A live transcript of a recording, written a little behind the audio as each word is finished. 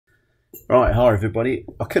Right, hi everybody.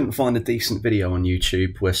 I couldn't find a decent video on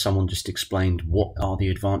YouTube where someone just explained what are the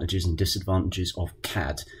advantages and disadvantages of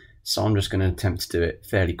CAD. So I'm just going to attempt to do it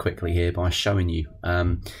fairly quickly here by showing you.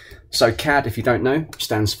 So CAD, if you don't know,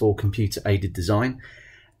 stands for Computer Aided Design.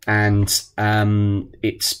 And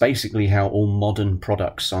it's basically how all modern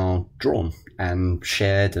products are drawn and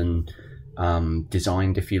shared and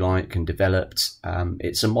designed, if you like, and developed.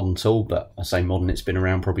 It's a modern tool, but I say modern, it's been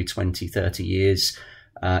around probably 20, 30 years.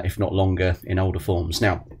 If not longer, in older forms.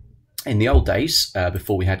 Now, in the old days,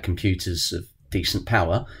 before we had computers of decent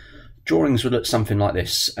power, drawings would look something like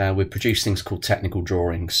this. We'd produce things called technical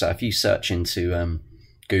drawings. So if you search into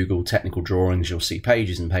Google technical drawings, you'll see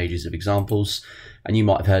pages and pages of examples, and you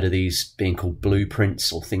might have heard of these being called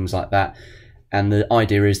blueprints or things like that. And the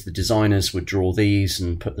idea is the designers would draw these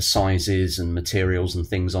and put the sizes and materials and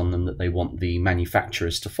things on them that they want the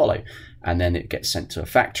manufacturers to follow. And then it gets sent to a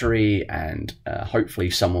factory, and hopefully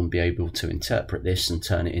someone will be able to interpret this and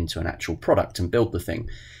turn it into an actual product and build the thing.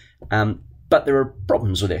 But there are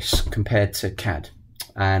problems with this compared to CAD,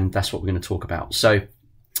 and that's what we're going to talk about. So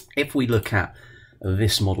if we look at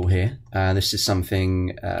this model here, this is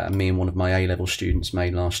something me and one of my A-level students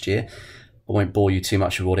made last year. I won't bore you too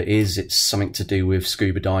much with what it is. It's something to do with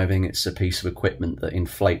scuba diving. It's a piece of equipment that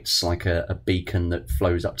inflates like a beacon that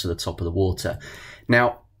flows up to the top of the water.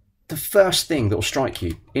 Now, the first thing that will strike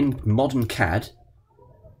you, in modern CAD,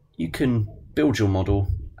 you can build your model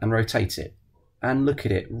and rotate it and look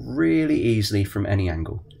at it really easily from any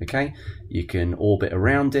angle, okay? You can orbit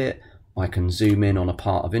around it. I can zoom in on a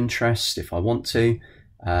part of interest if I want to.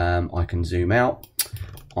 I can zoom out.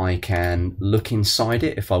 I can look inside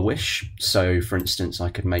it if I wish. So for instance, I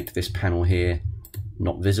could make this panel here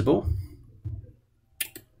not visible.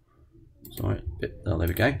 Sorry, oh, there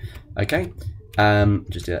we go. Okay,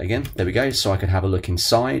 just do that again. There we go. So I could have a look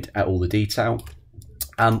inside at all the detail.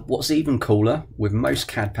 What's even cooler, with most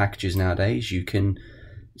CAD packages nowadays, you can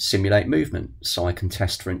simulate movement. So I can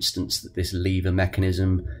test, for instance, that this lever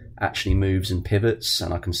mechanism actually moves and pivots,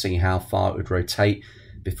 and I can see how far it would rotate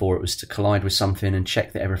before it was to collide with something, and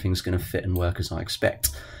check that everything's going to fit and work as I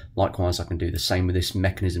expect. Likewise, I can do the same with this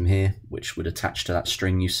mechanism here, which would attach to that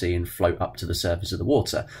string you see and float up to the surface of the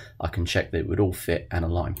water. I can check that it would all fit and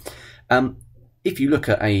align. If you look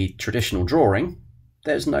at a traditional drawing,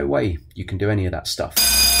 there's no way you can do any of that stuff.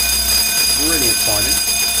 Brilliant timing.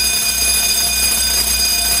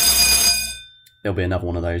 There'll be another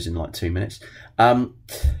one of those in like 2 minutes.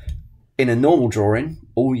 In a normal drawing,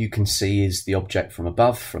 all you can see is the object from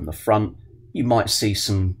above, from the front. You might see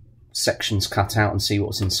some sections cut out and see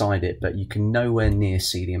what's inside it, but you can nowhere near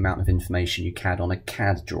see the amount of information you can on a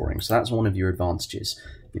CAD drawing. So that's one of your advantages,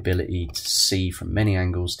 the ability to see from many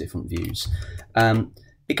angles, different views.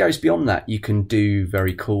 It goes beyond that. You can do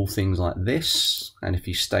very cool things like this, and if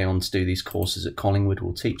you stay on to do these courses at Collingwood,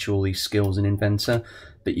 we'll teach you all these skills in Inventor,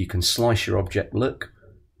 but you can slice your object look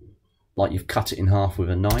like you've cut it in half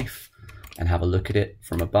with a knife, and have a look at it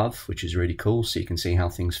from above, which is really cool, so you can see how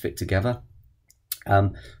things fit together.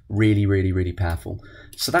 Really powerful.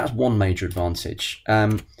 So that's one major advantage.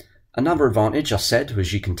 Another advantage I said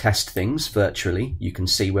was you can test things virtually. You can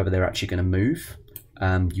see whether they're actually going to move.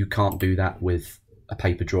 You can't do that with a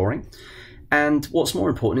paper drawing. And what's more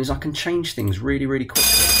important is I can change things really quickly.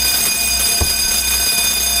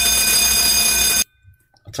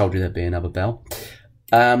 I told you there'd be another bell.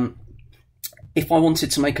 If I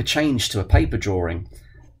wanted to make a change to a paper drawing,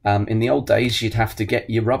 in the old days, you'd have to get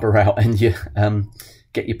your rubber out and you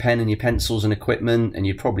get your pen and your pencils and equipment, and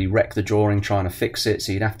you'd probably wreck the drawing trying to fix it,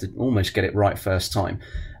 so you'd have to almost get it right first time.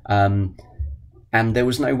 And there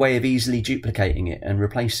was no way of easily duplicating it and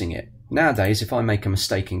replacing it. Nowadays, if I make a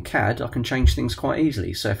mistake in CAD, I can change things quite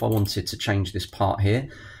easily. So if I wanted to change this part here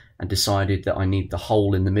and decided that I need the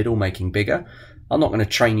hole in the middle making bigger, I'm not going to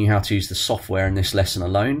train you how to use the software in this lesson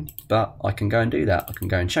alone, but I can go and do that. I can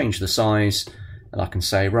go and change the size, and I can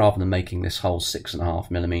say, rather than making this hole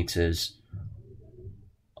 6.5 millimeters,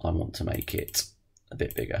 I want to make it a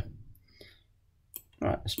bit bigger. All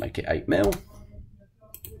right, let's make it 8 mil.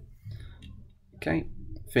 Okay,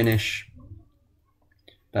 finish.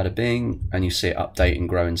 Bada bing, and you see it update and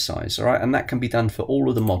grow in size. All right, and that can be done for all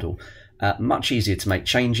of the model. Much easier to make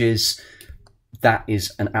changes. That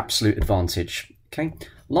is an absolute advantage. Okay.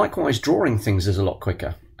 Likewise, drawing things is a lot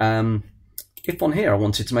quicker. If on here I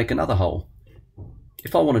wanted to make another hole,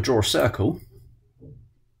 if I want to draw a circle,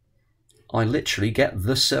 I literally get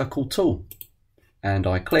the circle tool, and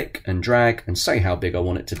I click and drag and say how big I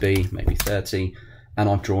want it to be, maybe 30, and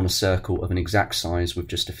I've drawn a circle of an exact size with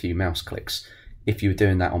just a few mouse clicks. If you were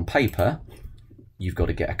doing that on paper, you've got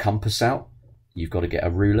to get a compass out, You've got to get a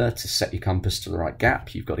ruler to set your compass to the right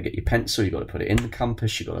gap. You've got to get your pencil. You've got to put it in the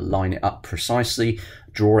compass. You've got to line it up precisely,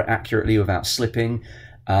 draw it accurately without slipping.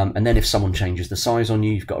 And then if someone changes the size on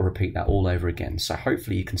you, you've got to repeat that all over again. So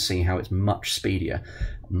hopefully you can see how it's much speedier.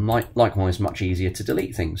 Likewise, much easier to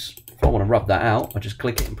delete things. If I want to rub that out, I just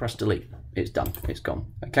click it and press delete. It's done, it's gone,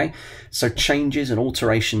 okay? So changes and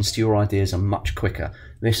alterations to your ideas are much quicker.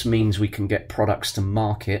 This means we can get products to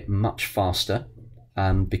market much faster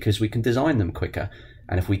because we can design them quicker.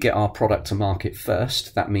 And if we get our product to market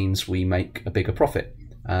first, that means we make a bigger profit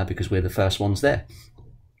because we're the first ones there.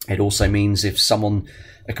 It also means if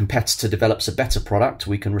a competitor develops a better product,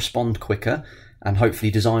 we can respond quicker and hopefully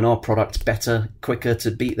design our product better, quicker to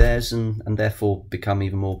beat theirs and therefore become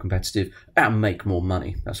even more competitive and make more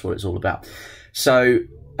money. That's what it's all about. So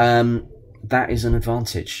that is an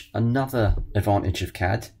advantage. Another advantage of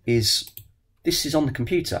CAD is this is on the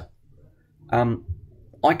computer.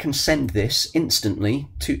 I can send this instantly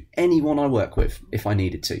to anyone I work with if I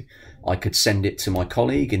needed to. I could send it to my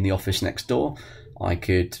colleague in the office next door. I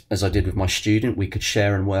could, as I did with my student, we could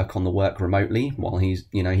share and work on the work remotely while he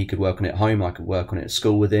could work on it at home, I could work on it at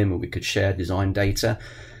school with him, or we could share design data.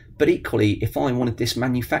 But equally, if I wanted this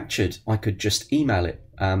manufactured, I could just email it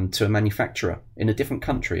to a manufacturer in a different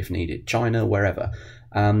country if needed, China, wherever,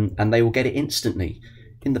 and they will get it instantly.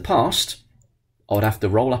 In the past, I would have to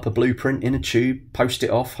roll up a blueprint in a tube, post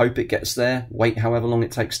it off, hope it gets there, wait however long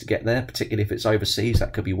it takes to get there, particularly if it's overseas,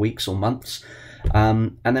 that could be weeks or months.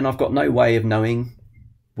 And then I've got no way of knowing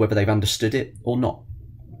whether they've understood it or not.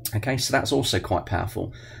 Okay, so that's also quite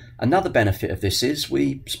powerful. Another benefit of this is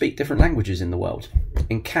we speak different languages in the world.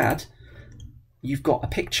 In CAD, you've got a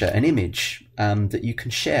picture, an image that you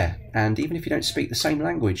can share. And even if you don't speak the same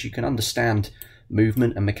language, you can understand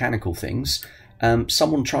movement and mechanical things.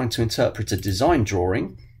 Someone trying to interpret a design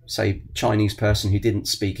drawing, say Chinese person who didn't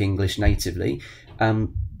speak English natively,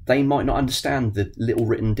 they might not understand the little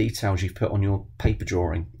written details you've put on your paper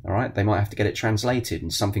drawing, all right? They might have to get it translated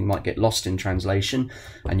and something might get lost in translation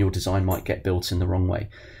and your design might get built in the wrong way.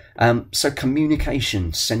 So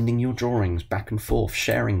communication, sending your drawings back and forth,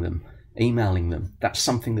 sharing them, emailing them, that's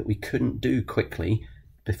something that we couldn't do quickly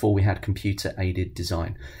before we had computer-aided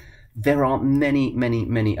design. There are many, many,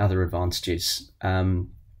 many other advantages. I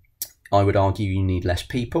would argue you need less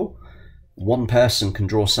people. One person can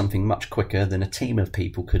draw something much quicker than a team of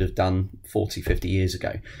people could have done 40, 50 years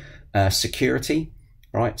ago. Security,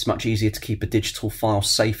 right? It's much easier to keep a digital file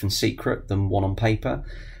safe and secret than one on paper.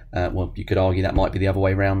 Well, you could argue that might be the other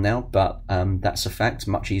way around now, but that's a fact.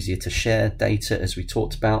 Much easier to share data, as we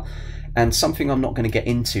talked about. And something I'm not going to get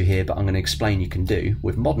into here, but I'm going to explain you can do.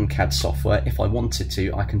 With modern CAD software, if I wanted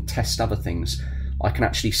to, I can test other things. I can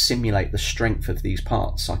actually simulate the strength of these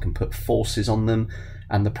parts. I can put forces on them,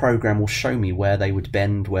 and the program will show me where they would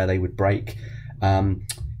bend, where they would break.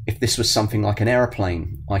 If this was something like an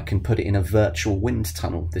airplane, I can put it in a virtual wind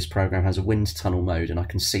tunnel. This program has a wind tunnel mode, and I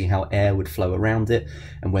can see how air would flow around it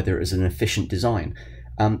and whether it is an efficient design.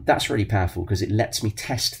 That's really powerful because it lets me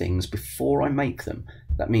test things before I make them.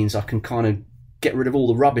 That means I can kind of get rid of all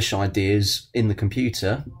the rubbish ideas in the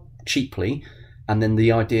computer cheaply, and then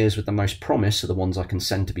the ideas with the most promise are the ones I can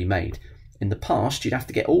send to be made. In the past, you'd have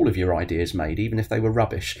to get all of your ideas made, even if they were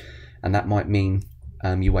rubbish, and that might mean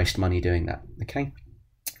you waste money doing that, okay?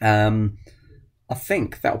 I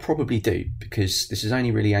think that'll probably do, because this is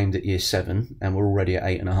only really aimed at year 7, and we're already at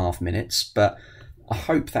 8.5 minutes, but I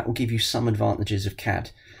hope that will give you some advantages of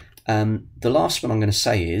CAD. The last one I'm going to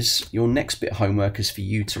say is your next bit of homework is for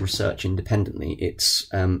you to research independently. It's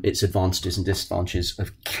advantages and disadvantages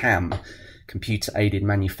of CAM, computer-aided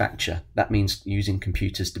manufacture. That means using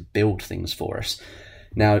computers to build things for us.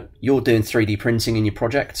 Now, you're doing 3D printing in your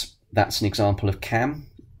project. That's an example of CAM.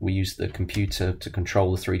 We use the computer to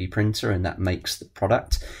control the 3D printer, and that makes the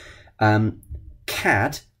product.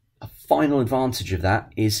 CAD, a final advantage of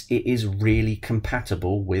that is it is really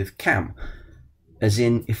compatible with CAM. As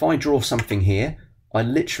in, if I draw something here, I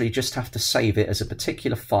literally just have to save it as a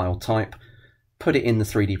particular file type, put it in the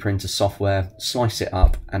 3D printer software, slice it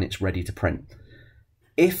up, and it's ready to print.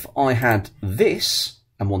 If I had this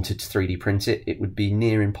and wanted to 3D print it, it would be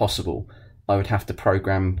near impossible. I would have to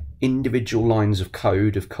program individual lines of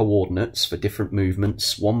code of coordinates for different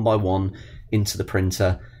movements, one by one, into the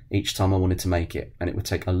printer each time I wanted to make it, and it would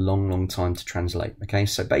take a long, long time to translate. Okay,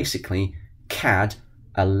 so basically, CAD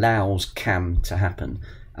allows CAM to happen,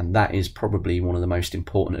 and that is probably one of the most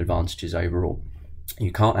important advantages overall.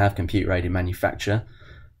 You can't have computer-aided manufacture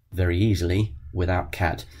very easily without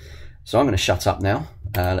CAD. So I'm going to shut up now.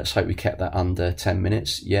 Let's hope we kept that under 10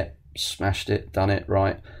 minutes. Yep, smashed it, done it,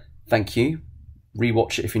 right. Thank you.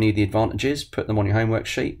 Rewatch it if you need the advantages. Put them on your homework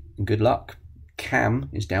sheet, and good luck. Cam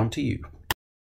is down to you.